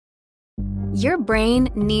Your brain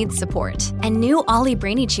needs support, and new Ollie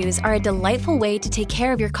Brainy Chews are a delightful way to take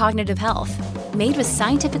care of your cognitive health. Made with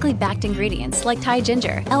scientifically backed ingredients like Thai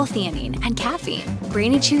ginger, L-theanine, and caffeine,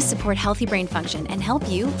 Brainy Chews support healthy brain function and help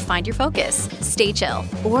you find your focus, stay chill,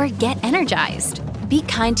 or get energized. Be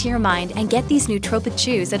kind to your mind and get these nootropic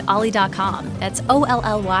chews at ollie.com. That's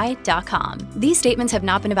OLLY.com. These statements have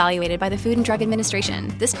not been evaluated by the Food and Drug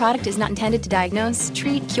Administration. This product is not intended to diagnose,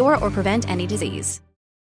 treat, cure, or prevent any disease.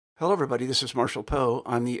 Hello, everybody. This is Marshall Poe.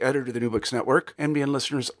 I'm the editor of the New Books Network. NBN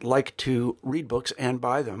listeners like to read books and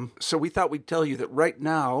buy them. So we thought we'd tell you that right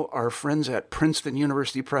now, our friends at Princeton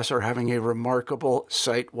University Press are having a remarkable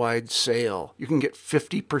site-wide sale. You can get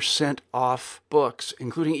 50% off books,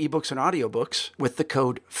 including ebooks and audiobooks, with the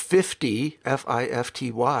code 50,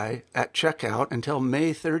 F-I-F-T-Y, at checkout until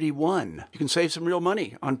May 31. You can save some real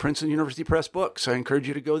money on Princeton University Press books. I encourage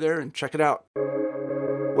you to go there and check it out.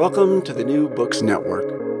 Welcome to the New Books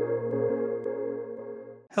Network.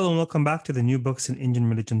 Hello and welcome back to the New Books in Indian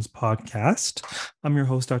Religions podcast. I'm your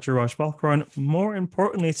host, Dr. Raj Balkaran. More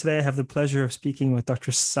importantly, today I have the pleasure of speaking with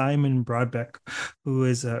Dr. Simon Broadbeck, who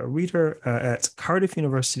is a reader at Cardiff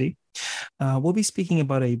University. We'll be speaking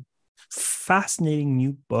about a fascinating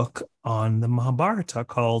new book on the Mahabharata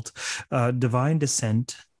called Divine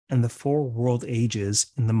Descent and the Four World Ages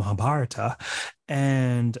in the Mahabharata.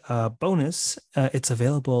 And bonus, it's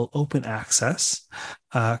available open access,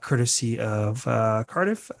 courtesy of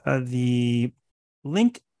Cardiff. The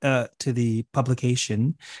link to the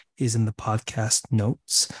publication is in the podcast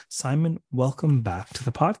notes. Simon, welcome back to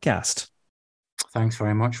the podcast. Thanks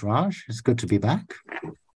very much, Raj. It's good to be back.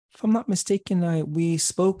 If I'm not mistaken, we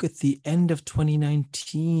spoke at the end of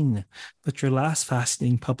 2019 about your last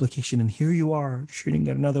fascinating publication, and here you are shooting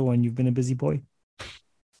at another one. You've been a busy boy.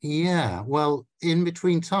 Yeah, well, in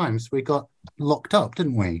between times, we got locked up,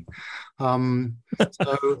 didn't we?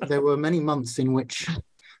 So there were many months in which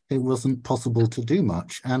it wasn't possible to do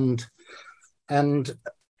much. And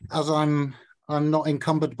as I'm not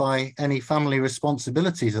encumbered by any family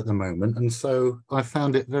responsibilities at the moment, and so I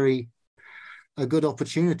found it a good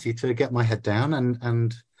opportunity to get my head down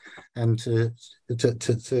and to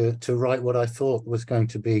write what I thought was going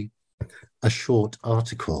to be a short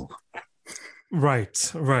article. Right.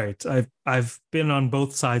 I've been on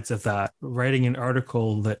both sides of that, writing an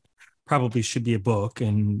article that probably should be a book,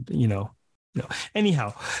 and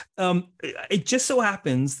Anyhow, it just so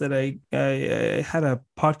happens that I had a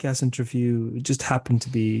podcast interview. It just happened to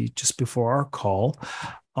be just before our call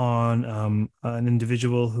on an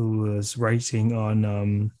individual who was writing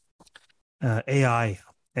on AI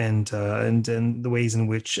and the ways in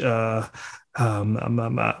which it's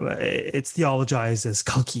theologized as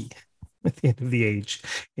Kalki at the end of the age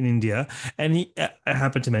in India. And I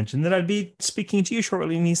happened to mention that I'd be speaking to you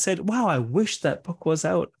shortly, and he said, wow, I wish that book was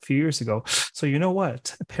out a few years ago. So you know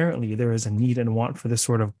what? Apparently there is a need and want for this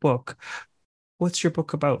sort of book. What's your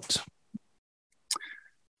book about?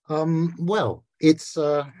 Well, it's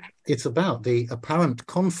about the apparent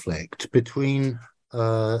conflict between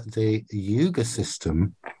the Yuga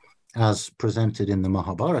system as presented in the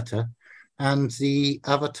Mahabharata and the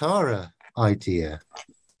Avatara idea.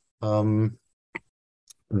 The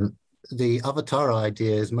Avatara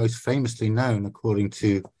idea is most famously known according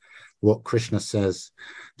to what Krishna says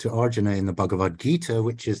to Arjuna in the Bhagavad Gita,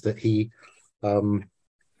 which is that he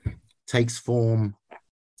takes form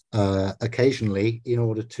occasionally in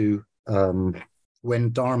order to,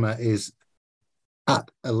 when Dharma is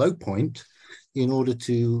at a low point, in order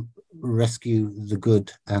to rescue the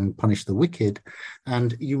good and punish the wicked.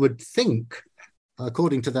 And you would think,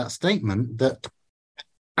 according to that statement, that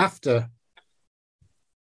after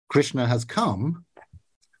Krishna has come,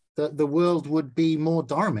 that the world would be more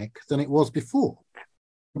dharmic than it was before.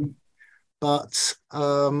 But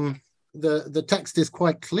the text is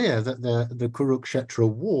quite clear that the Kurukshetra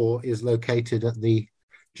war is located at the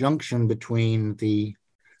junction between the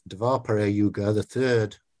Dvapara Yuga, the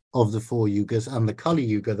third of the four yugas, and the Kali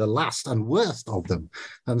Yuga, the last and worst of them.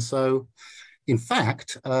 And so, in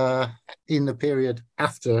fact, in the period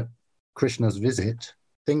after Krishna's visit,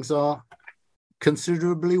 things are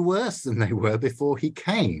considerably worse than they were before he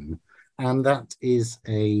came. And that is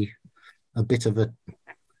a bit of an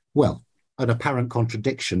apparent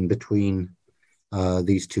contradiction between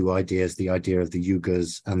these two ideas, the idea of the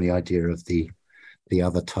yugas and the idea of the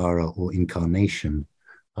avatara or incarnation.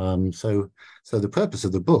 So the purpose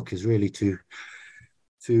of the book is really to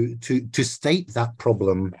state that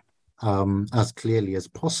problem as clearly as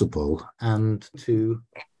possible, and to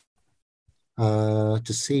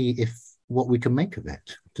see what we can make of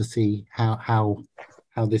it, to see how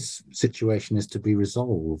this situation is to be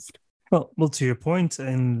resolved. Well, to your point,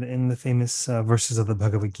 in the famous verses of the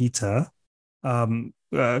Bhagavad Gita,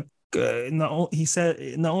 he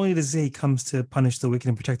said not only does he comes to punish the wicked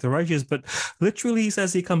and protect the righteous, but literally he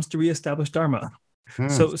says he comes to reestablish dharma.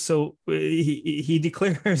 So he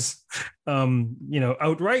declares,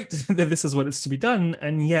 outright that this is what is to be done,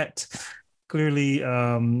 and yet clearly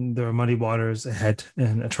there are muddy waters ahead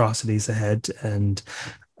and atrocities ahead, and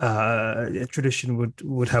tradition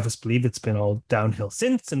would have us believe it's been all downhill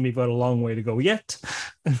since, and we've got a long way to go yet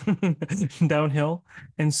downhill.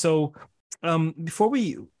 And so before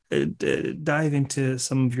we dive into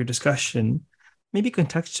some of your discussion, maybe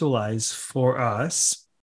contextualize for us,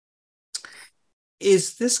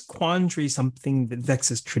 is this quandary something that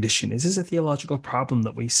vexes tradition? Is this a theological problem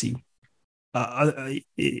that we see? Or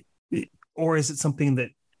is it something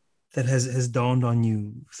that has dawned on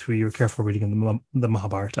you through your careful reading of the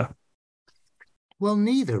Mahabharata? Well,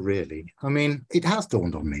 neither really. I mean, it has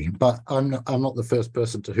dawned on me, but I'm not the first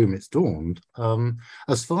person to whom it's dawned.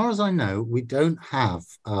 As far as I know, we don't have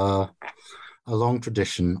a long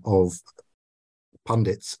tradition of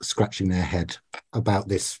pundits scratching their head about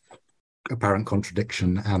this apparent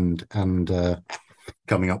contradiction and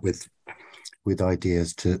coming up with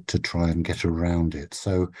ideas to try and get around it.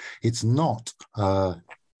 So it's not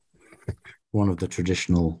one of the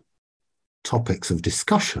traditional topics of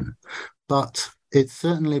discussion, but it's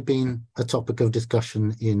certainly been a topic of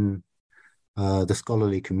discussion in the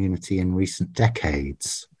scholarly community in recent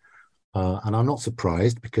decades. And I'm not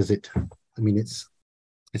surprised, because it's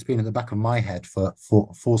been in the back of my head for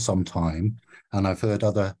some time, and I've heard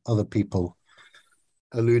other people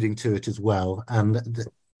alluding to it as well. And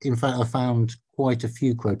in fact, I found quite a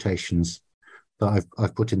few quotations that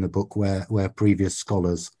I've put in the book where previous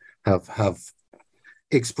scholars have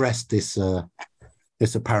expressed this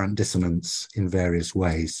apparent dissonance in various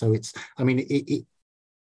ways. So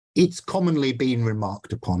it's commonly been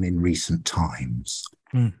remarked upon in recent times.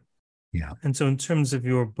 Yeah. And so in terms of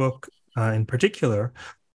your book in particular,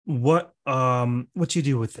 what do you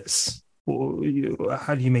do with this?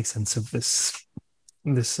 How do you make sense of this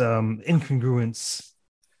incongruence?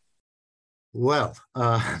 Well,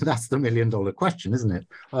 that's the $1 million question, isn't it?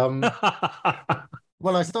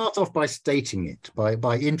 Well, I start off by stating it,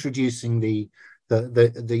 by introducing the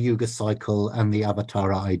Yuga cycle and the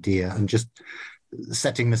Avatara idea, and just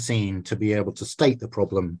setting the scene to be able to state the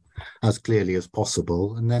problem as clearly as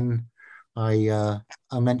possible. And then I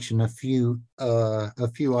mention a few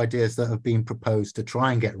ideas that have been proposed to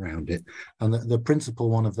try and get around it. And the principal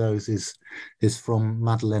one of those is from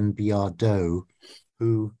Madeleine Biardot,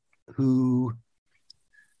 who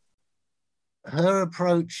her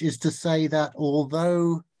approach is to say that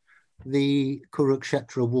although the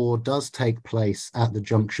Kurukshetra war does take place at the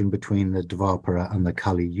junction between the Dvapara and the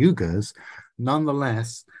Kali Yugas,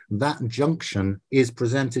 nonetheless, that junction is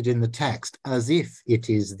presented in the text as if it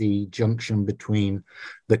is the junction between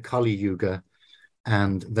the Kali Yuga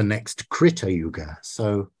and the next Krita Yuga.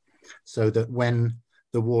 So that when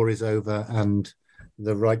the war is over and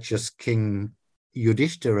the righteous king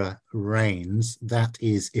Yudhishthira reigns, that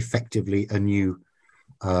is effectively a new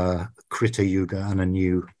Krita Yuga and a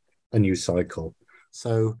new cycle.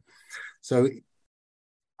 So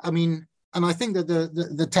I mean, and I think that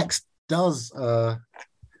the text does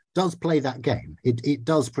play that game. It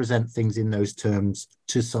does present things in those terms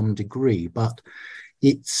to some degree, but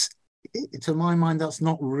to my mind, that's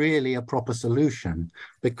not really a proper solution,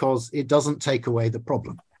 because it doesn't take away the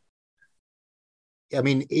problem. I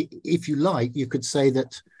mean, if you like, you could say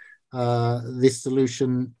that this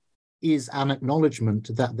solution is an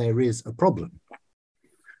acknowledgement that there is a problem,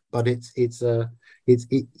 but it's a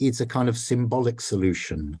kind of symbolic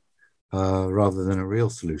solution rather than a real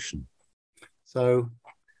solution. So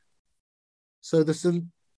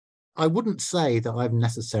I wouldn't say that I've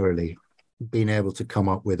necessarily been able to come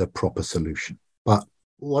up with a proper solution, but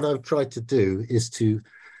what I've tried to do is to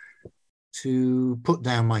put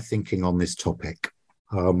down my thinking on this topic,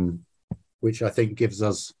 which I think gives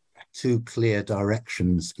us two clear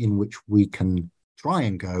directions in which we can try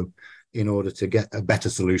and go in order to get a better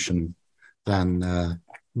solution than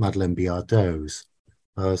Madeleine Biardot's.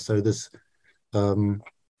 So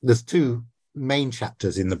there's two main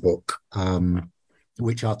chapters in the book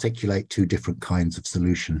which articulate two different kinds of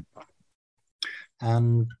solution.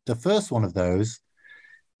 And the first one of those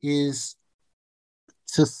is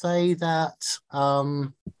to say that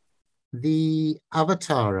the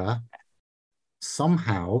Avatara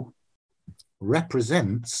somehow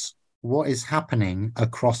represents what is happening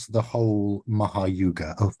across the whole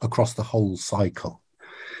Mahayuga, across the whole cycle.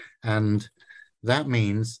 And that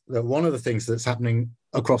means that one of the things that's happening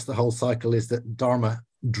across the whole cycle is that Dharma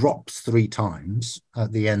drops 3 times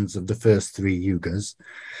at the ends of the first 3 yugas.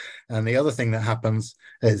 And the other thing that happens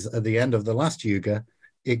is at the end of the last yuga,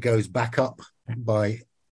 it goes back up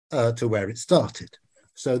to where it started.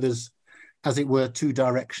 So there's, as it were, 2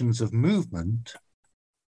 directions of movement.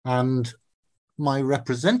 And my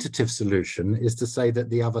representative solution is to say that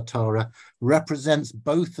the Avatara represents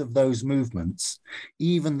both of those movements,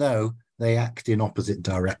 even though they act in opposite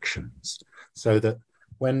directions. So that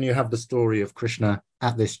when you have the story of Krishna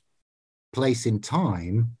at this place in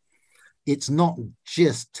time, it's not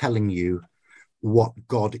just telling you what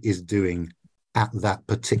God is doing at that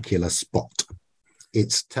particular spot.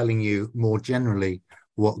 It's telling you more generally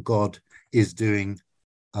what God is doing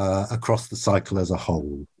across the cycle as a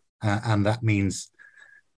whole. And that means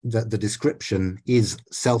that the description is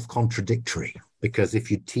self-contradictory, because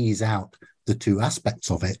if you tease out the 2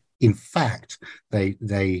 aspects of it, in fact, they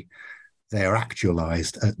are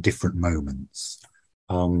actualized at different moments.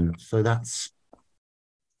 So that's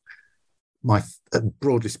my,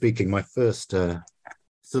 broadly speaking, my first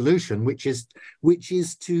solution, which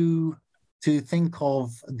is to think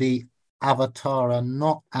of the Avatara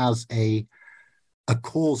not as a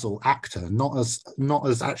causal actor, not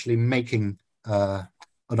as actually making an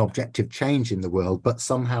objective change in the world, but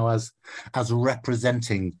somehow as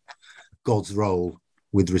representing God's role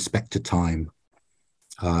with respect to time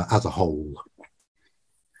as a whole.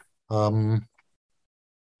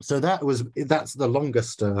 So that's the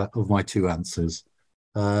longest of my 2 answers.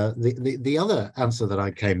 The other answer that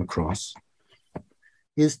I came across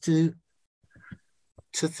is to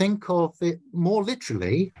think of it more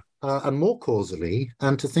literally and more causally,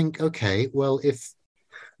 and to think, okay, well, if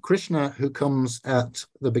Krishna, who comes at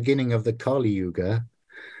the beginning of the Kali Yuga,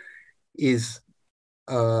 is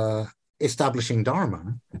establishing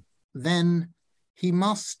Dharma, then he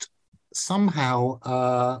must somehow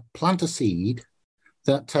plant a seed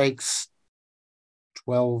that takes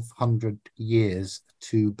 1,200 years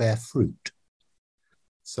to bear fruit.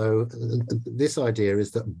 So this idea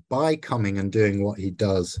is that by coming and doing what he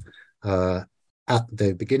does at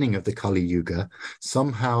the beginning of the Kali Yuga,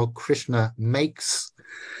 somehow Krishna makes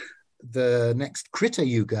the next Krita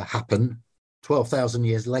Yuga happen 12,000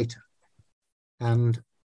 years later. And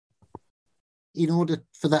in order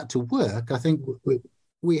for that to work, I think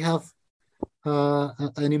we have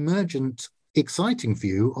an emergent, exciting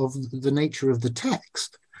view of the nature of the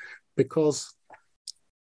text, because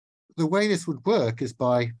the way this would work is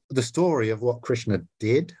by the story of what Krishna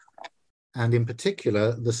did, and in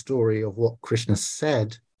particular, the story of what Krishna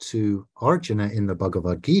said to Arjuna in the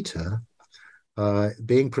Bhagavad Gita,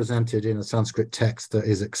 being presented in a Sanskrit text that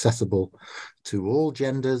is accessible to all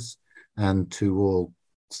genders and to all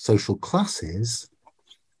social classes,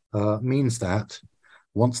 means that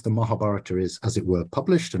once the Mahabharata is, as it were,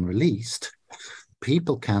 published and released,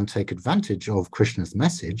 people can take advantage of Krishna's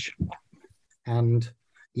message. And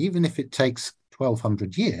even if it takes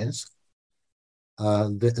 1,200 years,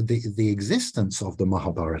 the existence of the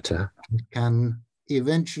Mahabharata can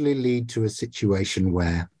eventually lead to a situation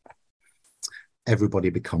where everybody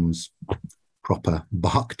becomes proper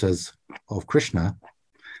bhaktas of Krishna,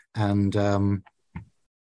 and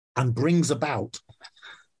brings about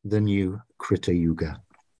the new Krita Yuga.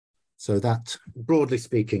 So that, broadly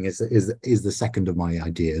speaking, is the second of my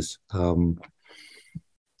ideas,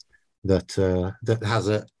 that has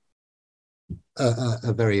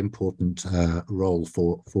a very important role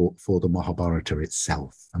for the Mahabharata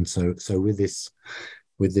itself. And so with this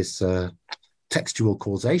textual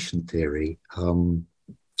causation theory,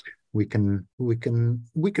 we can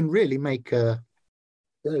really make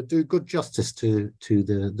do good justice to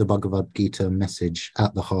the Bhagavad Gita message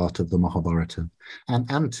at the heart of the Mahabharata,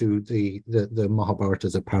 and to the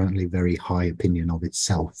Mahabharata's apparently very high opinion of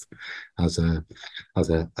itself as a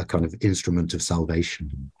kind of instrument of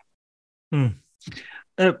salvation.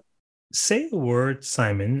 Say a word,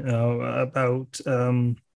 Simon, about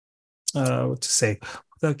what to say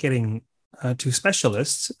without getting too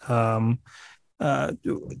specialist.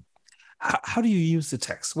 How do you use the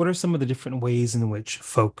text? What are some of the different ways in which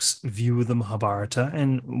folks view the Mahabharata,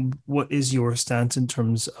 and what is your stance in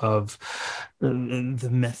terms of the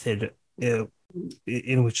method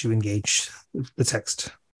in which you engage the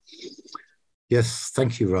text? Yes,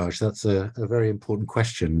 thank you, Raj. That's a very important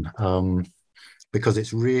question, because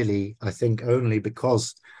it's really, I think, only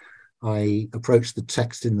because I approach the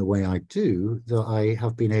text in the way I do that I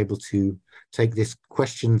have been able to take this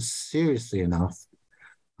question seriously enough,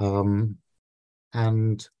 and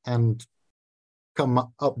come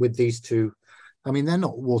up with these 2. I mean, they're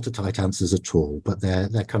not watertight answers at all, but they're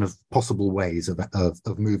kind of possible ways of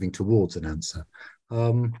moving towards an answer.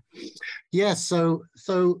 Yes,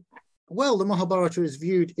 well, the Mahabharata is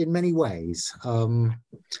viewed in many ways. I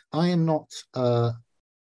am not a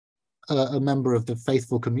member of the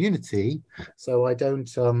faithful community, so I don't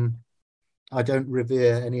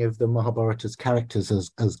revere any of the Mahabharata's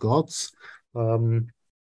characters as gods. I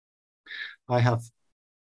have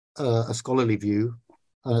a scholarly view,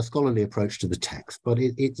 a scholarly approach to the text, but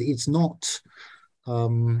it's not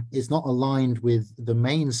aligned with the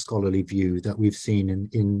main scholarly view that we've seen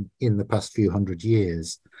in the past few hundred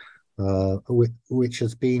years, which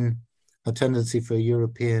has been a tendency for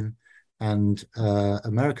European and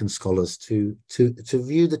American scholars to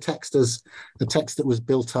view the text as a text that was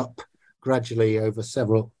built up gradually over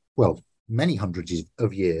many hundreds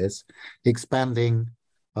of years, expanding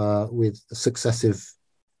with successive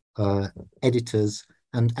editors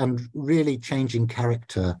and really changing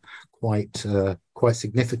character quite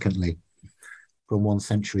significantly from one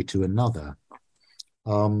century to another.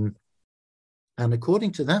 And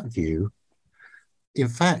according to that view, in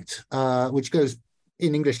fact, which goes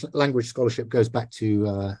in English language scholarship goes back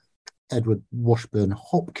to Edward Washburn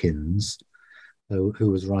Hopkins,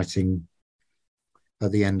 who was writing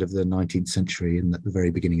at the end of the 19th century and at the very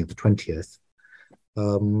beginning of the 20th.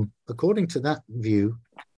 According to that view,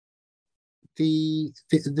 the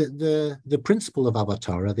principle of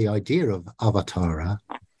Avatara, the idea of Avatara,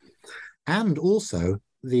 and also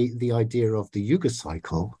the idea of the Yuga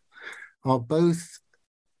cycle are both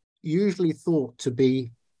usually thought to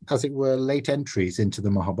be, as it were, late entries into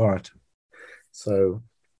the Mahabharata. So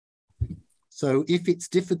if it's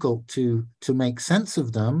difficult to make sense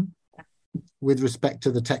of them with respect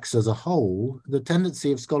to the text as a whole, the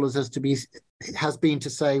tendency of scholars has been to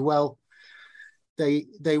say, well,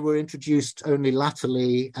 they were introduced only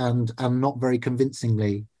latterly and not very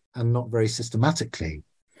convincingly and not very systematically.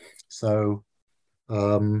 So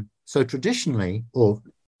traditionally,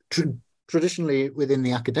 traditionally within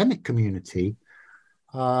the academic community,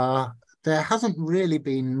 there hasn't really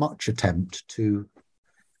been much attempt to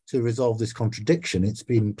resolve this contradiction. It's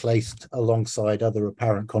been placed alongside other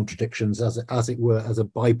apparent contradictions as it were, as a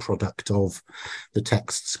byproduct of the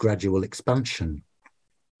text's gradual expansion.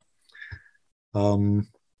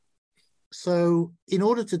 So in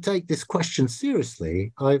order to take this question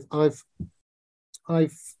seriously, I've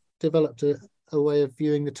developed a way of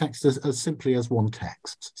viewing the text as simply as one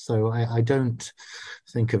text. So I don't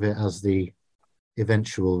think of it as the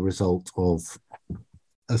eventual result of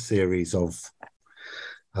a series of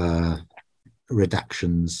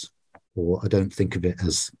redactions, or I don't think of it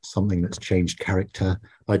as something that's changed character.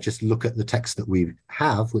 I just look at the text that we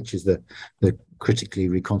have, which is the critically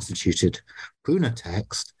reconstituted Puna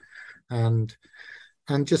text, and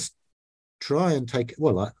just try and take,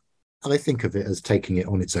 well, I think of it as taking it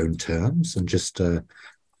on its own terms and just I'm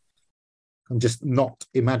just not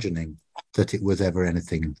imagining that it was ever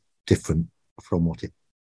anything different from what it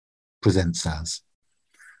presents as.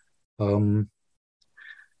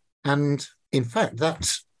 And in fact, that,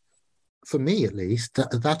 for me at least,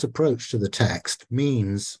 that approach to the text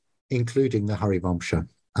means including the Harivamsha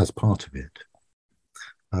as part of it.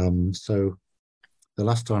 So the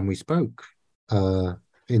last time we spoke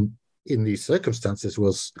in these circumstances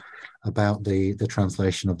was about the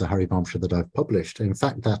translation of the Harivamsha that I've published. In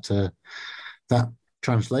fact, that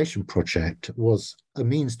translation project was a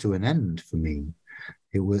means to an end for me.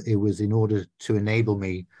 It was in order to enable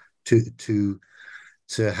me to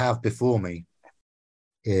have before me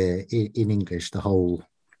in English the whole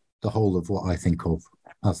of what I think of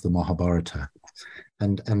as the Mahabharata.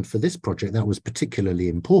 And for this project, that was particularly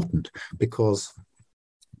important because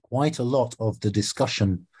quite a lot of the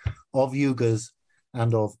discussion of yugas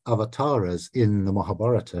and of avatars in the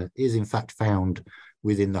Mahabharata is in fact found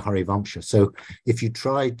within the Harivamsha. So if you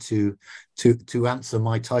tried to answer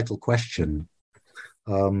my title question,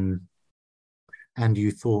 and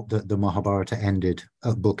you thought that the Mahabharata ended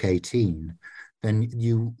at book 18, then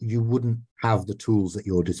you wouldn't have the tools at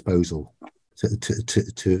your disposal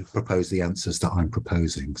to propose the answers that I'm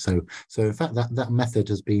proposing. So in fact, that method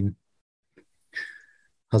has been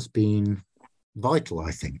vital,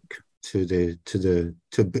 I think, to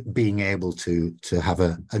being able to have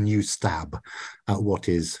a new stab at what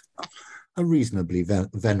is a reasonably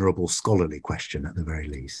venerable scholarly question at the very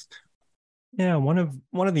least. Yeah, one of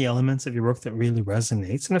the elements of your work that really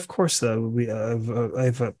resonates, and of course, we've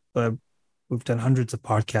done hundreds of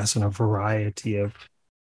podcasts on a variety of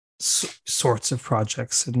sorts of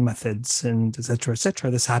projects and methods and et cetera, et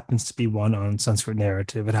cetera. This happens to be one on Sanskrit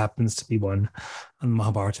narrative. It happens to be one on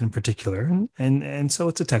Mahabharata in particular. And so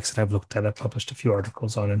it's a text that I've looked at. I've published a few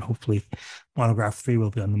articles on, and hopefully monograph 3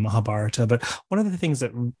 will be on the Mahabharata. But one of the things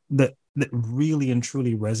that really and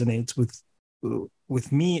truly resonates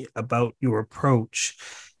with me about your approach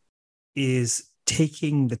is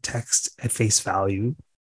taking the text at face value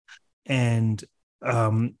and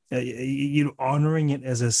honoring it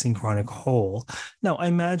as a synchronic whole. Now, I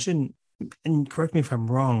imagine, and correct me if I'm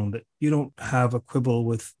wrong, that you don't have a quibble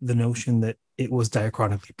with the notion that it was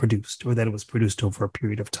diachronically produced, or that it was produced over a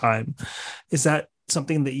period of time. Is that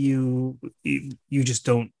something that you just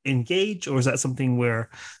don't engage, or is that something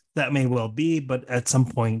where that may well be, but at some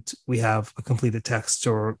point we have a completed text,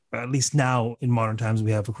 or at least now in modern times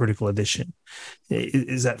we have a critical edition?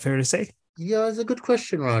 Is that fair to say? Yeah, it's a good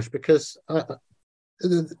question, Raj, because I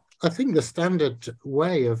think the standard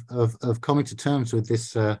way of coming to terms with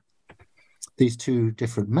this these two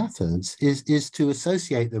different methods is to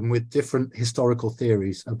associate them with different historical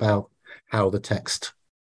theories about how the text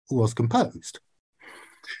was composed.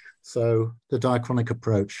 So the diachronic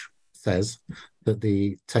approach says that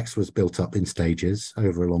the text was built up in stages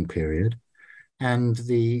over a long period, and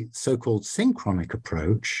the so-called synchronic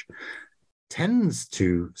approach tends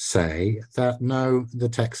to say that no, the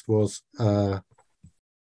text was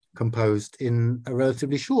composed in a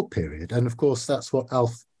relatively short period. And of course, that's what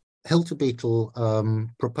Alf Hilterbeetle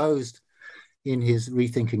proposed in his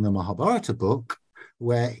Rethinking the Mahabharata book,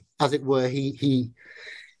 where, as it were, he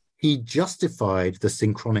justified the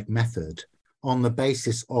synchronic method on the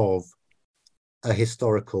basis of a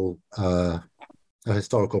historical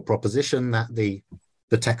proposition that the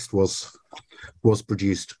text was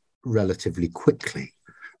produced relatively quickly.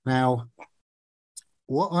 Now,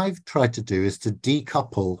 what I've tried to do is to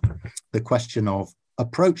decouple the question of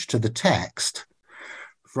approach to the text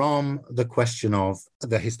from the question of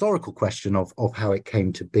the historical question of how it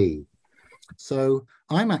came to be. So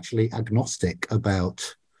I'm actually agnostic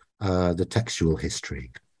about the textual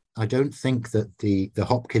history. I don't think that the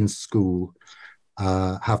Hopkins school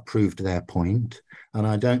have proved their point, and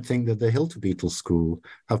I don't think that the Hilterbeetle school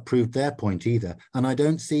have proved their point either. And I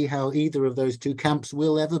don't see how either of those two camps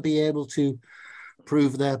will ever be able to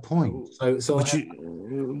prove their point. So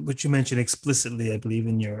which you mentioned explicitly, I believe,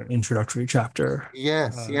 in your introductory chapter.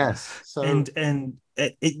 Yes. So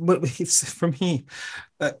it's for me.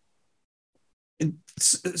 I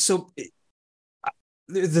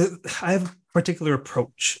have a particular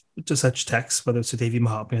approach to such texts, whether it's the Devi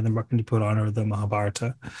Mahatmya, the Markandeya Purana, or the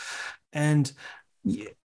Mahabharata, and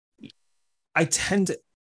I tend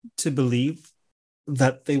to believe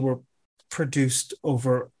that they were produced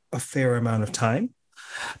over a fair amount of time,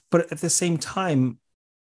 but at the same time,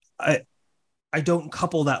 I don't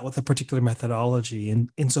couple that with a particular methodology. And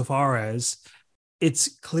insofar as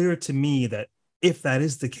it's clear to me that if that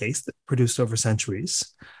is the case, that produced over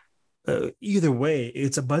centuries, either way,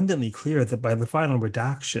 it's abundantly clear that by the final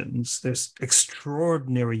redactions, there's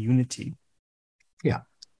extraordinary unity. Yeah.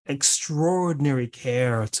 Extraordinary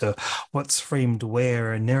care to what's framed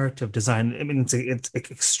where and narrative design. I mean, it's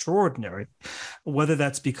extraordinary, whether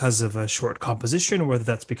that's because of a short composition or whether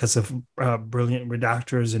that's because of brilliant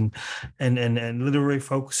redactors and literary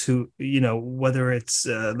folks who, whether it's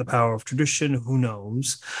the power of tradition, who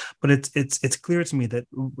knows. But it's clear to me that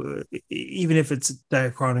even if it's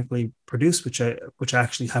diachronically produced, which I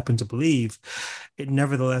actually happen to believe, it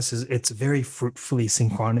nevertheless it's very fruitfully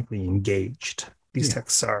synchronically engaged. These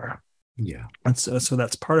texts are. Yeah. And so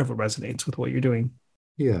that's part of what resonates with what you're doing.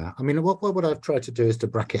 Yeah. I mean, what I've tried to do is to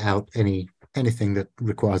bracket out anything that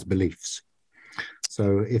requires beliefs.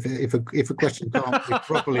 So if a question can't be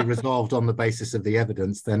properly resolved on the basis of the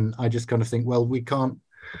evidence, then I just kind of think, well,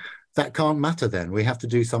 that can't matter then. We have to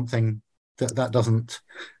do something that doesn't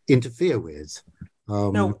interfere with.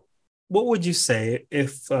 Now, what would you say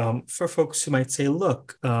if, for folks who might say,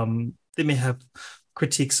 look, they may have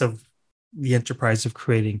critiques of the enterprise of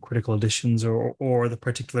creating critical editions or the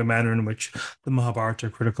particular manner in which the Mahabharata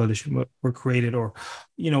critical edition were created, or,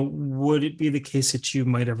 would it be the case that you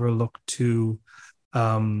might ever look to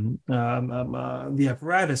the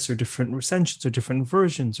apparatus or different recensions or different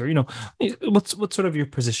versions, or, what's sort of your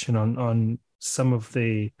position on some of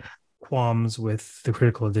the qualms with the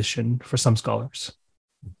critical edition for some scholars?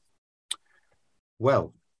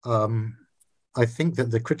 Well, I think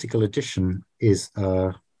that the critical edition is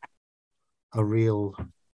a real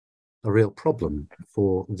problem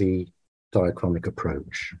for the diachronic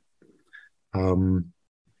approach.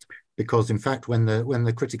 because in fact, when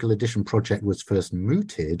the critical edition project was first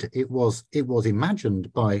mooted, it was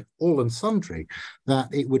imagined by all and sundry that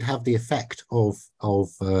it would have the effect of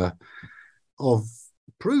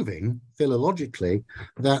proving philologically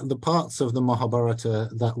that the parts of the Mahabharata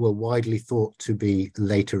that were widely thought to be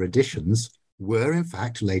later editions were in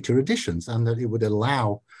fact later editions, and that it would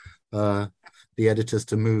allow the editors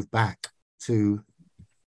to move back to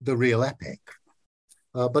the real epic.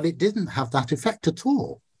 But it didn't have that effect at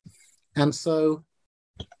all. And so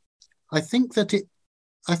I think that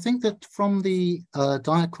from the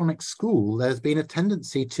diachronic school, there's been a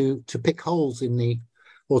tendency to pick holes in the,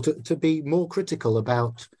 or to be more critical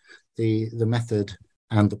about the method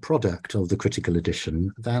and the product of the critical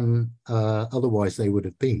edition than otherwise they would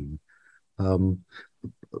have been.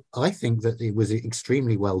 I think that it was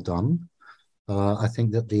extremely well done. I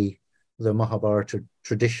think that the Mahabharata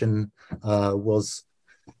tradition was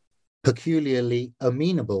peculiarly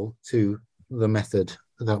amenable to the method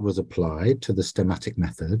that was applied, to the stematic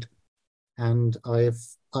method, and I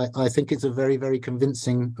think it's a very, very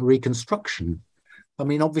convincing reconstruction. I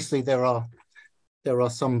mean, obviously there are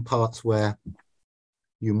some parts where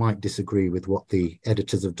you might disagree with what the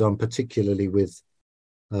editors have done, particularly with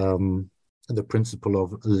the principle of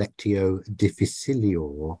lectio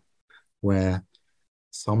difficilior, where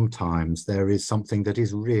sometimes there is something that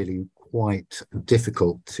is really quite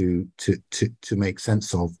difficult to make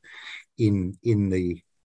sense of in the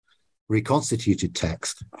reconstituted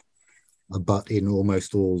text, but in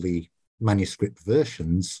almost all the manuscript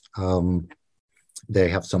versions, they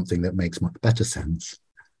have something that makes much better sense.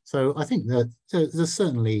 So I think that there's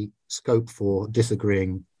certainly scope for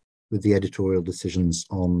disagreeing with the editorial decisions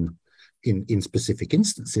in specific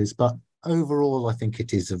instances, but overall, I think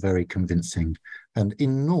it is a very convincing and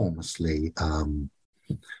enormously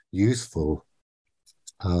useful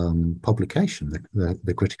publication.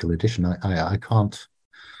 The critical edition. I can't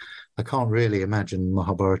really imagine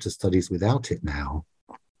Mahabharata studies without it now,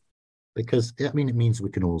 because I mean it means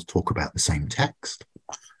we can all talk about the same text.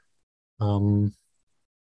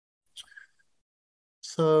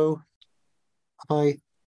 So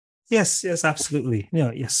Yes, absolutely.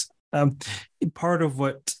 No, yes. Part of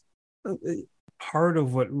what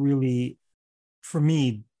really, for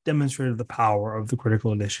me, demonstrated the power of the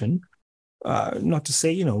critical edition. Not to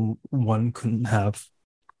say, one couldn't have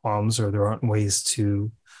qualms or there aren't ways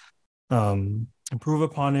to improve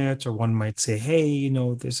upon it, or one might say, hey,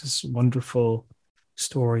 there's this wonderful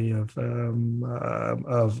story of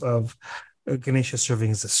Ganesha serving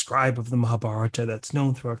as a scribe of the Mahabharata that's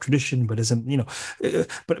known through our tradition, but isn't,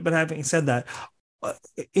 but having said that,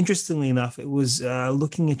 interestingly enough, it was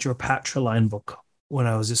looking at your Patraline book when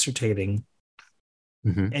I was dissertating,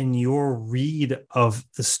 and your read of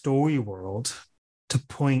the story world to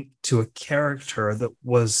point to a character that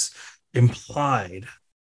was implied,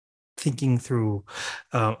 thinking through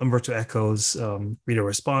Umberto Eco's reader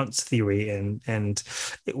response theory, and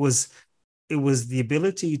it was the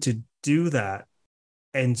ability to do that,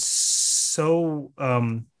 and so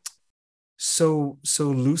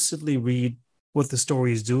lucidly read what the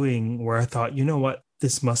story is doing, where I thought, what,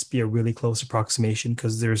 this must be a really close approximation,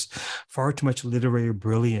 because there's far too much literary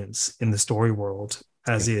brilliance in the story world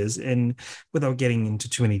as is. And without getting into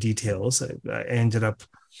too many details, I ended up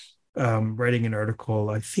writing an article,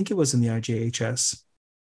 I think it was in the IJHS,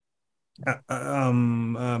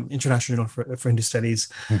 International Journal for Hindu Studies,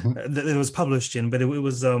 that it was published in, but it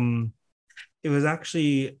was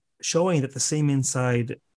actually showing that the same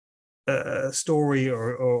inside story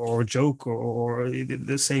or joke or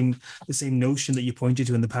the same notion that you pointed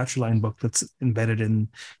to in the Patraline book that's embedded in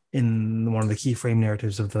one of the key frame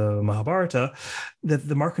narratives of the Mahabharata, that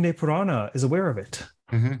the Markandeya Purana is aware of it.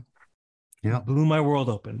 It blew my world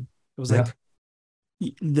open. It was like,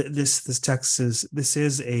 this text is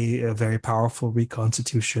a very powerful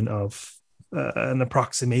reconstitution of an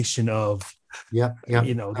approximation of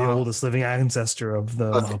the oldest living ancestor of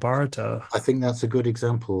the Mahabharata. I think that's a good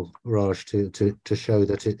example, Raj, to show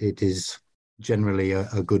that it is generally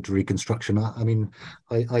a good reconstruction. I mean,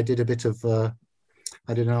 I did a bit of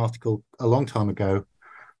I did an article a long time ago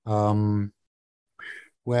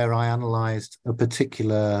where I analysed a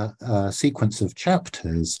particular sequence of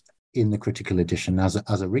chapters in the critical edition as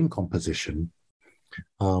a ring composition.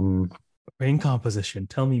 Ring composition.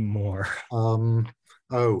 Tell me more.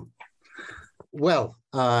 Well,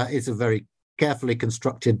 it's a very carefully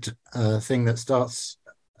constructed thing that starts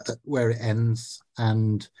where it ends,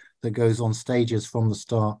 and that goes on stages from the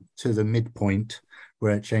start to the midpoint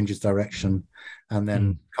where it changes direction, and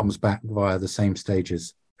then comes back via the same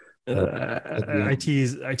stages. I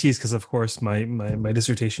tease because, of course, my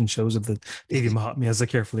dissertation shows that the Devi Mahatmya has a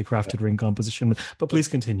carefully crafted ring composition. But please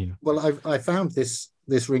continue. Well, I found this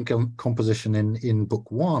ring composition in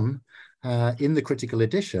book one, in the critical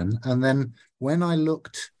edition, and then when I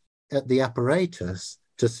looked at the apparatus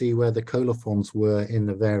to see where the colophons were in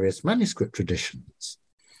the various manuscript traditions,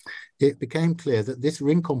 it became clear that this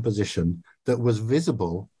ring composition that was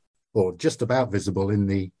visible, or just about visible, in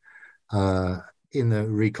the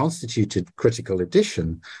reconstituted critical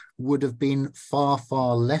edition, would have been far,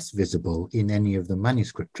 far less visible in any of the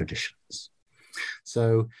manuscript traditions.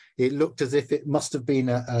 So it looked as if it must have been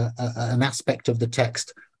an aspect of the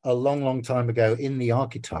text a long, long time ago in the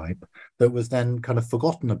archetype that was then kind of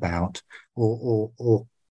forgotten about or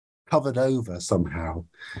covered over somehow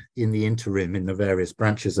in the interim in the various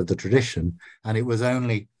branches of the tradition. And it was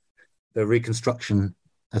only the reconstruction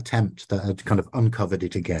attempt that had kind of uncovered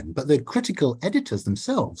it again. But the critical editors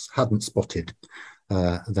themselves hadn't spotted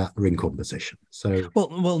that ring composition. So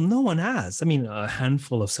well, no one has. I mean, a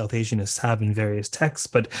handful of South Asianists have in various texts,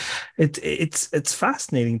 but it's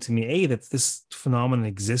fascinating to me, that this phenomenon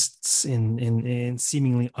exists in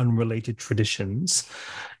seemingly unrelated traditions.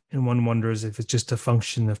 And one wonders if it's just a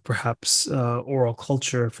function of perhaps oral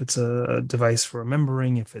culture, if it's a device for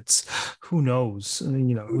remembering, if it's, who knows,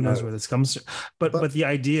 who knows where this comes from. But the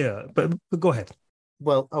idea, but go ahead.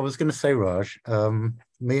 Well, I was going to say, Raj,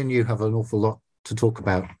 me and you have an awful lot to talk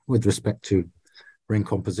about with respect to ring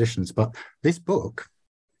compositions, but this book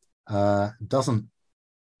doesn't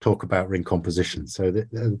talk about ring compositions. So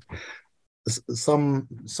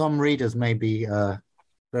some readers may be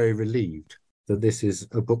very relieved that this is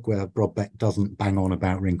a book where Brodbeck doesn't bang on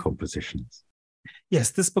about ring compositions.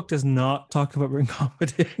 Yes, this book does not talk about ring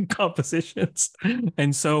compositions.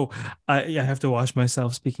 And so I have to watch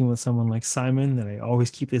myself speaking with someone like Simon, that I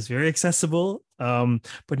always keep this very accessible.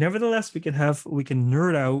 But nevertheless, we can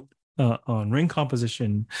nerd out on ring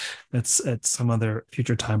composition. That's at some other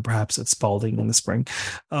future time, perhaps at Spalding in the spring.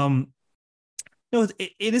 No,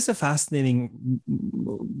 it is a fascinating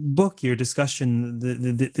book, your discussion,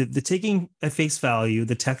 the taking at face value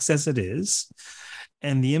the text as it is,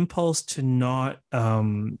 and the impulse to not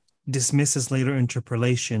dismiss as later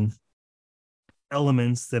interpolation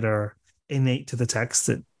elements that are innate to the text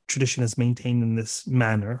that tradition has maintained in this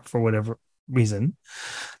manner for whatever reason,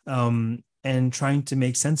 and trying to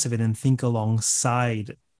make sense of it and think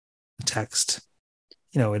alongside the text.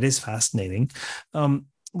 It is fascinating.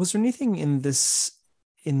 Was there anything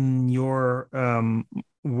in your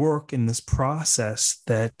work in this process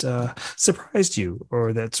that surprised you,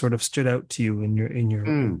 or that sort of stood out to you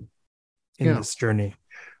in this journey?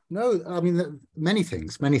 No, I mean, many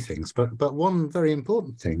things, but one very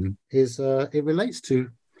important thing is it relates to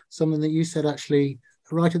something that you said actually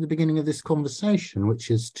right at the beginning of this conversation, which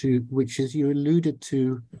is you alluded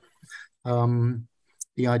to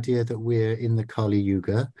the idea that we're in the Kali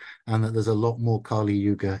Yuga and that there's a lot more Kali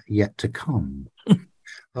Yuga yet to come.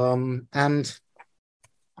 And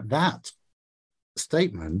that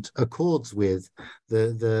statement accords with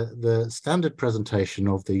the standard presentation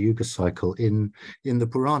of the Yuga cycle in the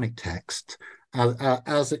Puranic text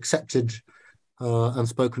as accepted and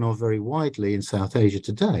spoken of very widely in South Asia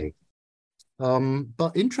today.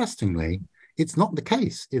 But interestingly, it's not the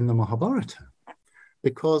case in the Mahabharata,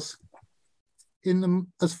 because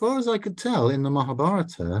as far as I could tell, in the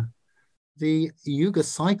Mahabharata, the Yuga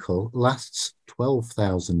cycle lasts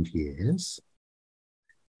 12,000 years,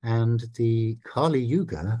 and the Kali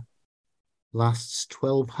Yuga lasts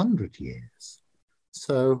 1,200 years.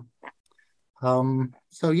 So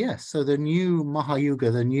the new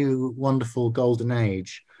Mahayuga, the new wonderful golden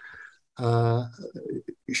age,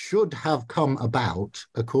 should have come about,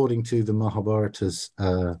 according to the Mahabharata's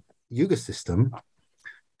Yuga system,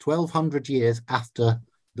 1,200 years after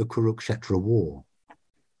the Kurukshetra war.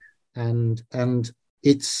 And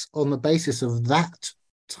it's on the basis of those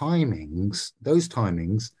timings,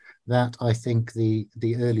 that I think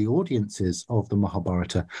the early audiences of the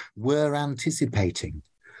Mahabharata were anticipating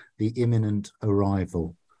the imminent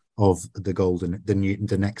arrival of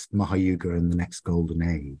the next Mahayuga and the next golden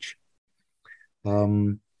age.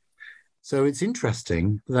 So it's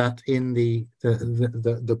interesting that in the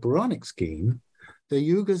Puranic scheme, the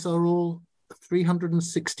yugas are all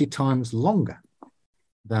 360 times longer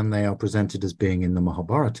than they are presented as being in the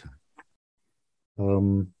Mahabharata.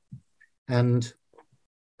 And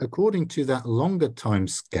according to that longer time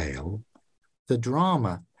scale, the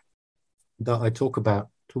drama that I talk about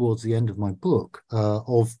towards the end of my book,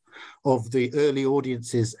 of the early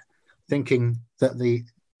audiences thinking that the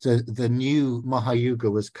new Mahayuga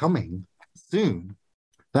was coming soon,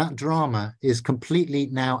 that drama is completely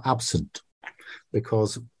now absent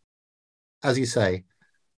because, as you say,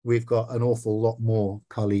 we've got an awful lot more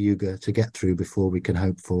Kali Yuga to get through before we can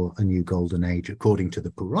hope for a new golden age, according to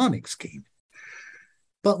the Puranic scheme.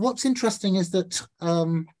 But what's interesting is that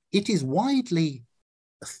it is widely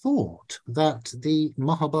thought that the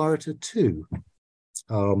Mahabharata too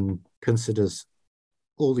considers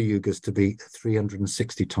all the yugas to be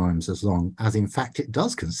 360 times as long as in fact it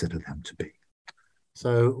does consider them to be.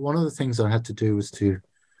 So one of the things I had to do was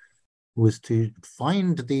to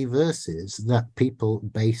find the verses that people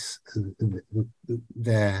base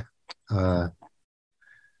their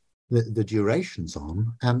the durations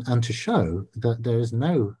on, and to show that there is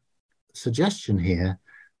no suggestion here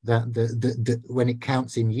that the when it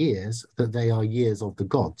counts in years, that they are years of the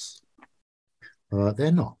gods.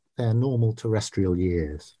 They're not. They're normal terrestrial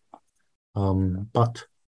years. But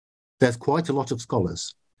there's quite a lot of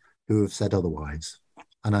scholars who have said otherwise,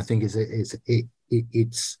 and I think it's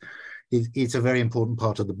a very important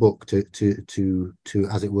part of the book to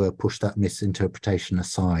as it were push that misinterpretation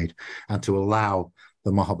aside and to allow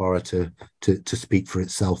the Mahabharata to speak for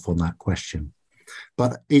itself on that question.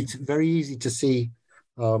 But it's very easy to see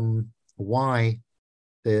why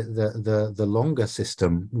the longer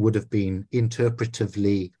system would have been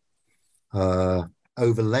interpretively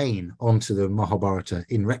overlain onto the Mahabharata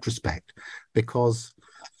in retrospect, because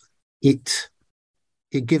it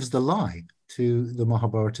gives the lie to the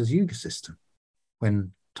Mahabharata's Yuga system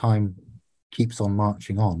when time keeps on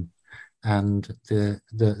marching on and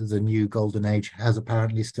the new golden age has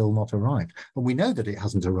apparently still not arrived. And we know that it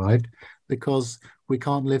hasn't arrived because we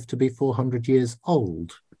can't live to be 400 years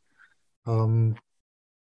old.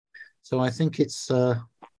 So I think it's the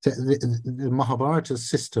Mahabharata's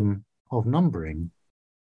system of numbering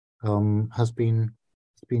has been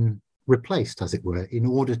replaced, as it were, in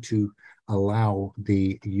order to allow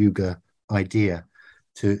the Yuga idea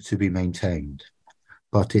to be maintained.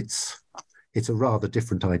 But it's a rather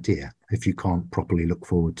different idea if you can't properly look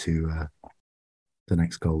forward to the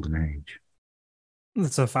next golden age.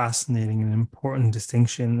 That's a fascinating and important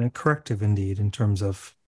distinction, and corrective indeed, in terms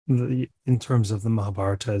of the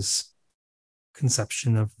Mahabharata's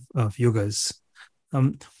conception of yugas.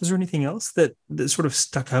 Was there anything else that sort of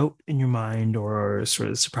stuck out in your mind or sort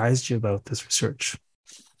of surprised you about this research?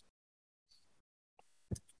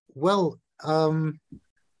 Well,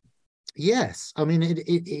 yes. I mean,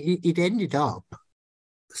 it ended up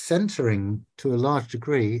centering to a large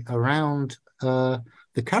degree around the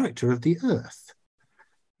character of the Earth,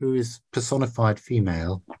 who is personified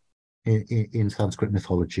female in Sanskrit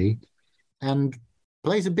mythology, and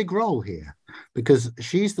plays a big role here because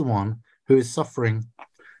she's the one who is suffering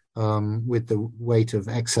with the weight of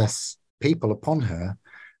excess people upon her,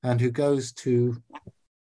 and who goes to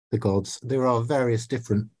the gods. There are various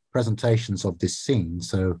different presentations of this scene,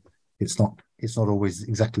 so it's not always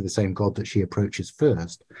exactly the same god that she approaches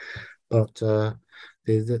first, but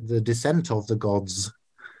the descent of the gods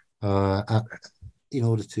in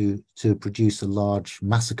order to produce a large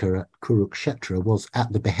massacre at Kurukshetra was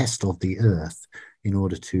at the behest of the Earth in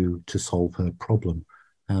order to solve her problem,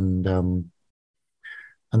 and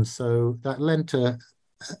so that lent a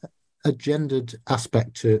gendered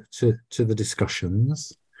aspect to the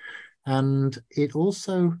discussions, and it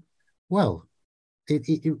also, well,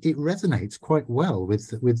 it resonates quite well with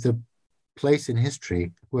the place in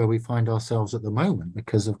history where we find ourselves at the moment,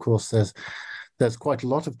 because of course there's quite a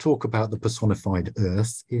lot of talk about the personified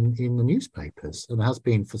Earth in the newspapers, and has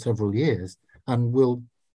been for several years, and will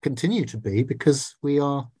continue to be, because we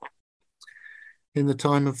are in the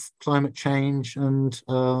time of climate change and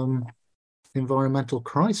environmental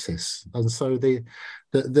crisis, and so the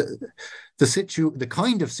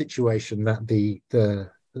kind of situation that the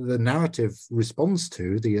narrative responds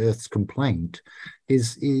to, the Earth's complaint,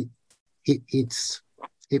 it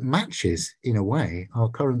matches in a way our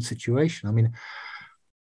current situation. I mean,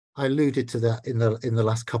 I alluded to that in the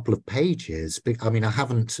last couple of pages. I mean, I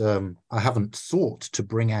haven't sought to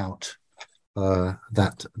bring out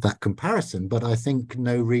that comparison, but I think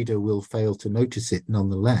no reader will fail to notice it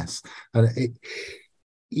nonetheless. And it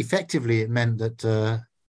meant that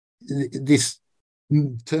this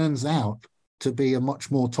turns out to be a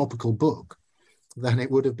much more topical book than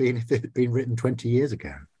it would have been if it had been written 20 years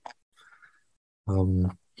ago.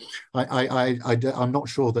 I'm not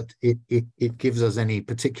sure that it gives us any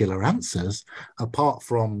particular answers apart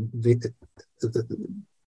from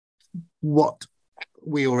what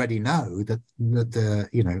we already know, that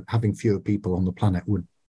having fewer people on the planet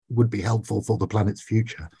would be helpful for the planet's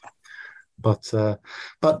future. But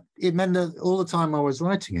it meant that all the time I was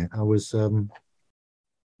writing it, I was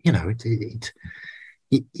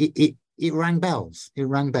it rang bells. It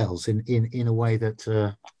rang bells in a way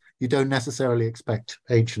that you don't necessarily expect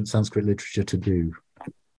ancient Sanskrit literature to do.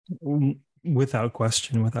 Without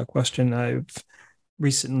question, without question. I've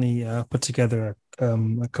recently put together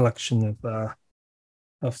a collection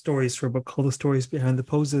of stories for a book called The Stories Behind the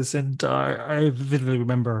Poses, and I vividly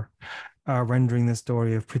remember rendering the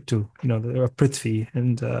story of Prithu, of Prithvi,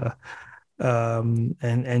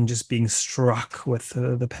 and just being struck with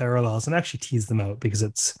the parallels, and actually tease them out because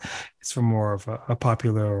it's for more of a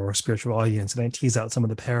popular or spiritual audience, and I tease out some of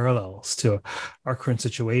the parallels to our current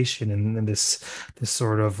situation and this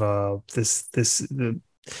sort of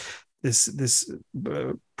this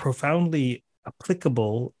profoundly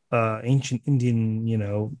applicable ancient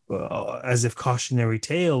Indian, as if cautionary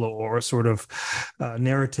tale or sort of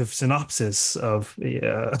narrative synopsis of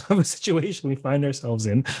a situation we find ourselves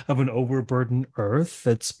in, of an overburdened earth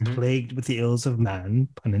that's plagued with the ills of man,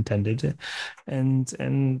 pun intended,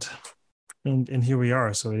 and here we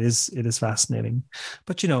are. So it is fascinating,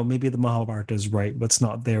 but maybe the Mahabharata is right. What's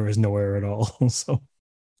not there is nowhere at all. So.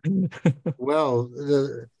 Well,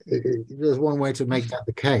 there's one way to make that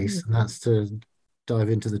the case, and that's to dive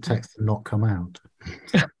into the text and not come out.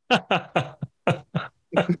 but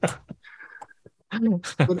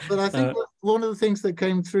I think one of the things that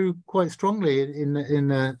came through quite strongly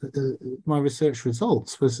in my research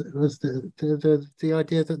results was the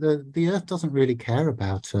idea that the earth doesn't really care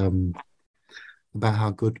about how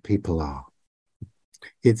good people are.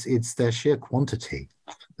 It's their sheer quantity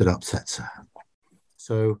that upsets her.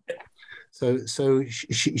 So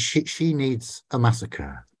she needs a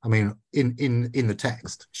massacre. I mean, in the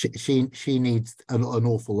text, she needs an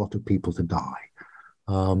awful lot of people to die,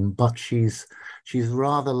 but she's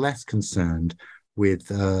rather less concerned with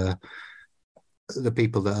the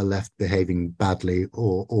people that are left behaving badly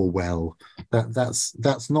or well.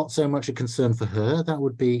 That's not so much a concern for her. That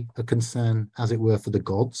would be a concern, as it were, for the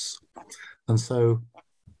gods. And so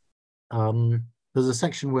there's a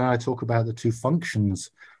section where I talk about the two functions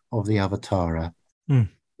of the Avatara,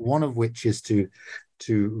 one of which is to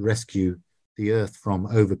rescue the earth from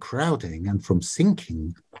overcrowding and from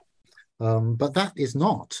sinking. But that is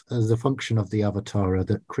not the function of the Avatara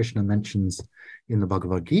that Krishna mentions in the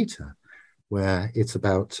Bhagavad Gita, where it's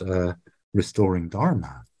about restoring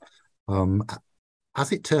Dharma.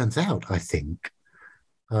 As it turns out, I think,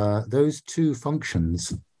 those two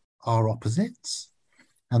functions are opposites.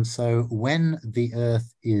 And so when the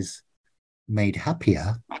earth is made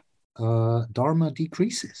happier, Dharma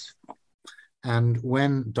decreases. And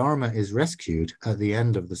when Dharma is rescued at the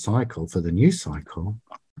end of the cycle for the new cycle,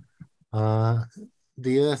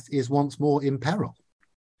 the earth is once more in peril.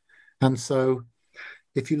 And so,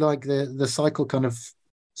 if you like, the cycle kind of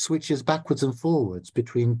switches backwards and forwards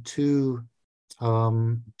between two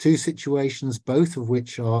situations, both of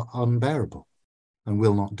which are unbearable and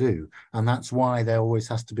will not do. And that's why there always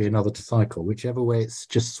has to be another cycle. Whichever way it's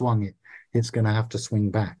just swung, it's going to have to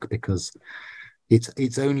swing back, because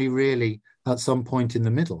it's only really at some point in the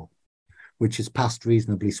middle, which is passed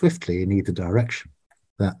reasonably swiftly in either direction,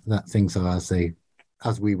 that things are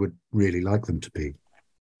as we would really like them to be.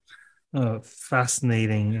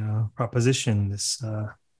 Fascinating proposition, this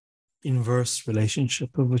inverse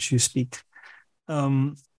relationship of which you speak.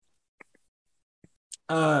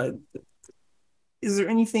 Is there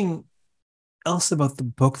anything else about the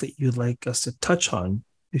book that you'd like us to touch on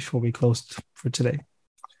before we close for today?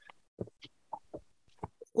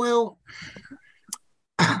 Well,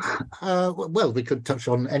 we could touch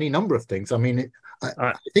on any number of things. I mean,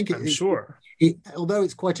 I think I'm sure. Although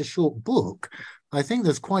it's quite a short book, I think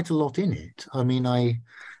there's quite a lot in it. I mean,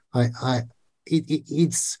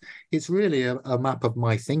 it's really a map of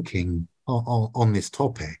my thinking on this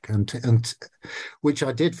topic, and which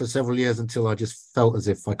I did for several years until I just felt as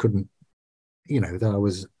if I couldn't,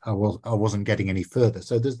 that I wasn't getting any further.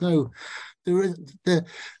 So the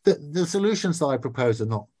solutions that I propose are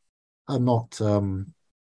not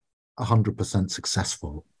 100%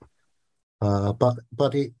 successful, but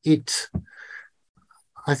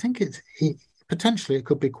I think it potentially it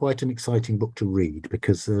could be quite an exciting book to read,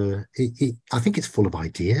 because I think it's full of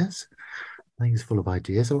ideas.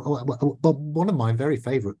 But one of my very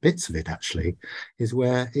favorite bits of it actually is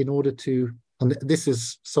where, in order to, and this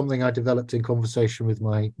is something I developed in conversation with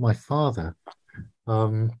my father,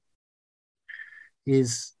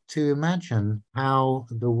 is to imagine how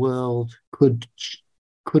the world could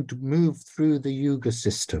move through the yuga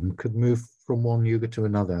system, could move from one yuga to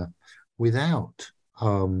another without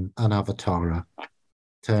an avatara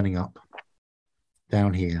turning up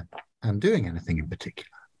down here and doing anything in particular.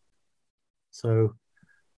 So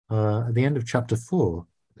at the end of chapter 4,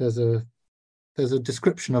 there's there's a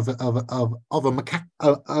description of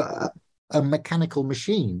a mechanical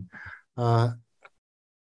machine, an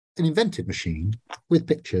invented machine with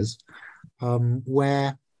pictures,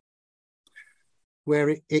 where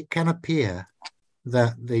it can appear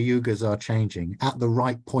that the yugas are changing at the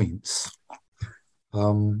right points,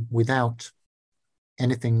 without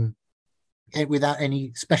any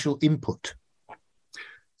special input.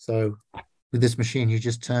 So with this machine, you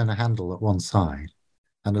just turn a handle at one side,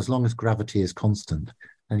 and as long as gravity is constant,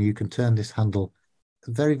 and you can turn this handle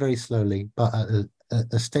very, very slowly, but at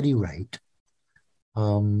a steady rate,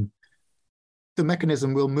 the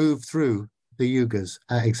mechanism will move through the yugas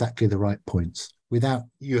at exactly the right points without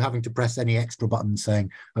you having to press any extra button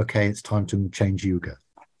saying, okay, it's time to change yuga.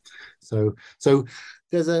 So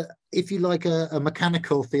there's if you like, a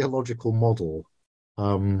mechanical theological model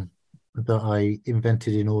that I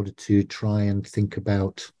invented in order to try and think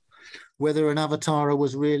about whether an avatara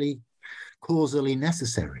was really causally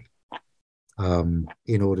necessary,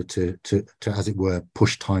 in order to, as it were,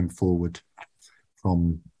 push time forward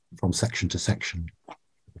from section to section.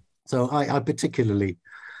 So I particularly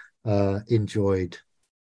enjoyed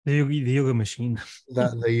the yoga machine.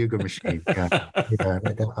 The yoga machine. Yeah.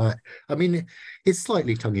 I mean, it's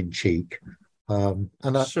slightly tongue in cheek, and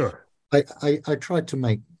sure. I tried to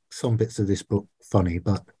make some bits of this book funny,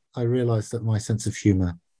 but I realised that my sense of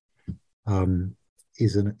humour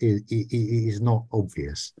is not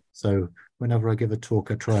obvious. So whenever I give a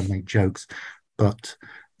talk, I try and make jokes, but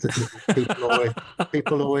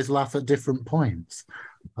people always laugh at different points.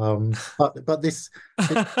 But this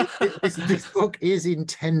book is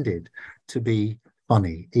intended to be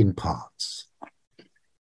funny in parts.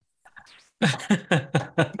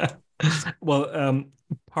 Well,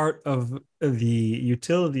 part of the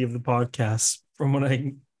utility of the podcast, from what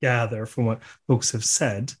I gather from what folks have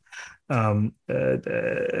said,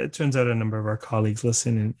 it turns out a number of our colleagues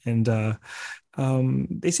listen, and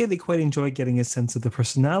they say they quite enjoy getting a sense of the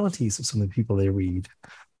personalities of some of the people they read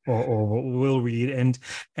or will read, and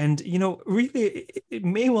really it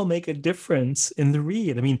may well make a difference in the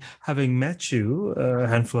read. I mean, having met you a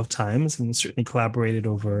handful of times and certainly collaborated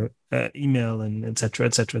over email and et cetera,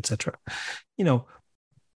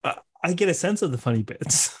 I get a sense of the funny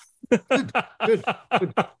bits. Good.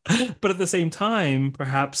 But at the same time,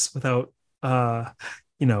 perhaps without a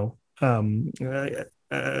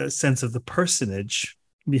sense of the personage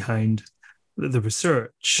behind the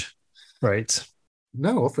research, right?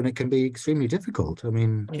 No, often it can be extremely difficult. I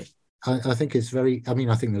mean, yeah. I think it's I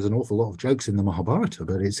think there's an awful lot of jokes in the Mahabharata,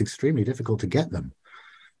 but it's extremely difficult to get them.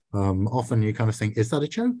 Often you kind of think, is that a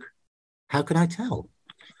joke? How can I tell?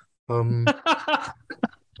 How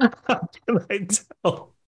can I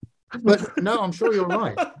tell? But no, I'm sure you're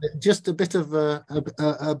right. Just a bit of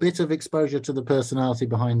exposure to the personality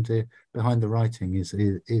behind the writing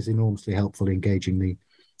is enormously helpful in gauging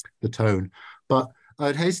the tone. But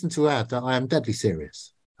I'd hasten to add that I am deadly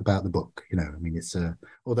serious about the book. I mean, it's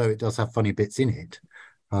although it does have funny bits in it,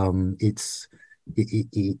 I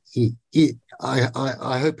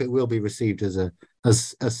hope it will be received as a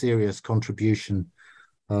serious contribution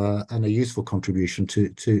and a useful contribution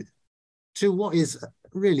to what is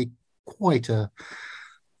really quite an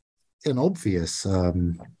obvious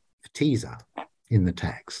teaser in the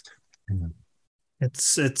text.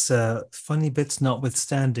 It's funny bits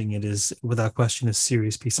notwithstanding, it is without question a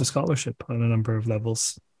serious piece of scholarship on a number of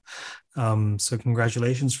levels. So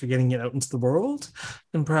congratulations for getting it out into the world.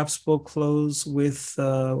 And perhaps we'll close with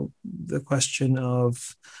the question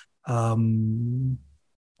of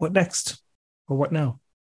what next or what now?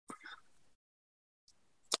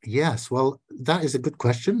 Yes, well, that is a good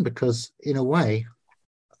question, because in a way,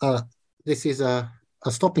 this is a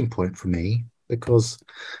stopping point for me, because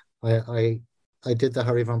I did the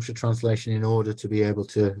Harivamsha translation in order to be able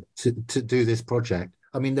to do this project.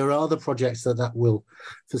 I mean, there are other projects that will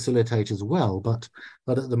facilitate as well, but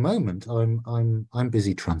at the moment, I'm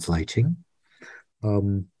busy translating.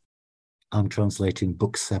 I'm translating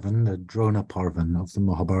Book 7, the Drona Parvan of the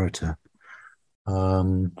Mahabharata,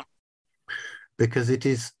 because it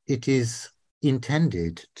is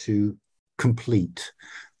intended to complete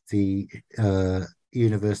the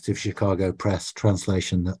University of Chicago Press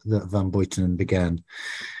translation that Van Buitenen began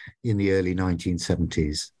in the early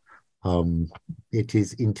 1970s. It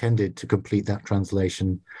is intended to complete that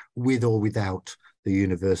translation with or without the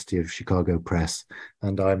University of Chicago Press,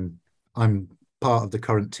 and I'm part of the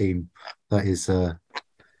current team that is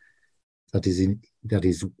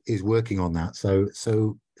working on that.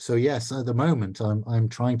 So yes, at the moment I'm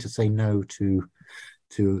trying to say no to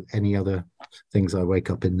any other things I wake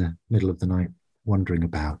up in the middle of the night wondering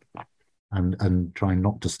about, and trying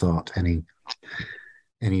not to start any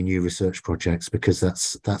any new research projects, because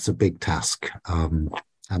that's a big task, and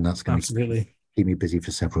that's going to keep me busy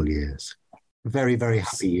for several years. Very, very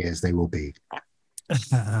happy years they will be.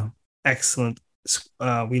 Excellent.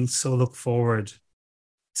 We so look forward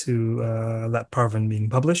to that Parvin being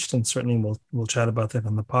published, and certainly we'll chat about that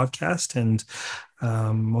on the podcast. And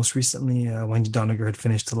most recently, Wendy Doniger had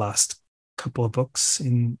finished the last couple of books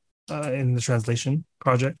in the translation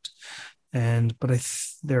project, but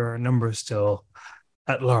there are a number still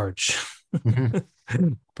at large.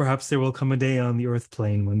 Mm-hmm. Perhaps there will come a day on the Earth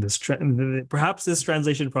plane when perhaps this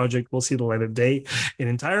translation project will see the light of day in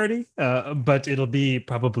entirety, but it'll be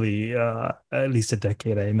probably at least a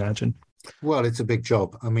decade, I imagine. Well, it's a big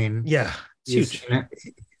job. I mean, yeah, it's huge.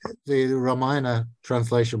 The Ramayana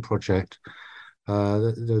translation project,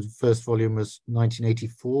 the first volume was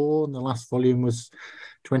 1984, and the last volume was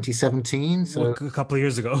 2017. So a couple of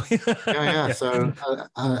years ago. yeah. So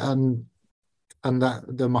and that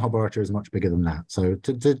the Mahabharata is much bigger than that. So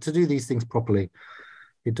to do these things properly,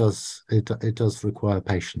 it does require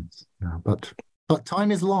patience. But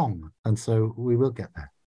time is long, and so we will get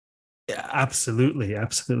there. Yeah, absolutely.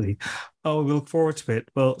 Oh, we look forward to it.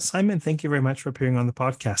 Well, Simon, thank you very much for appearing on the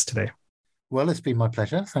podcast today. Well, it's been my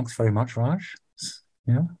pleasure. Thanks very much, Raj.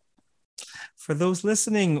 Yeah. For those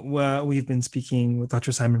listening, we've been speaking with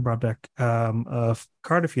Dr. Simon Brodbeck of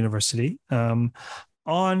Cardiff University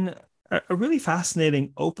on a really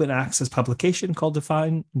fascinating open access publication called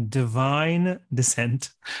Divine Descent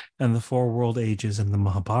and the Four World Ages in the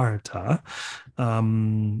Mahabharata.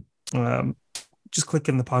 Just click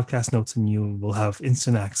in the podcast notes and you will have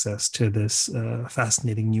instant access to this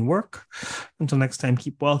fascinating new work. Until next time,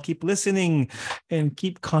 keep listening and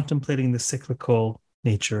keep contemplating the cyclical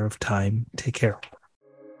nature of time. Take care.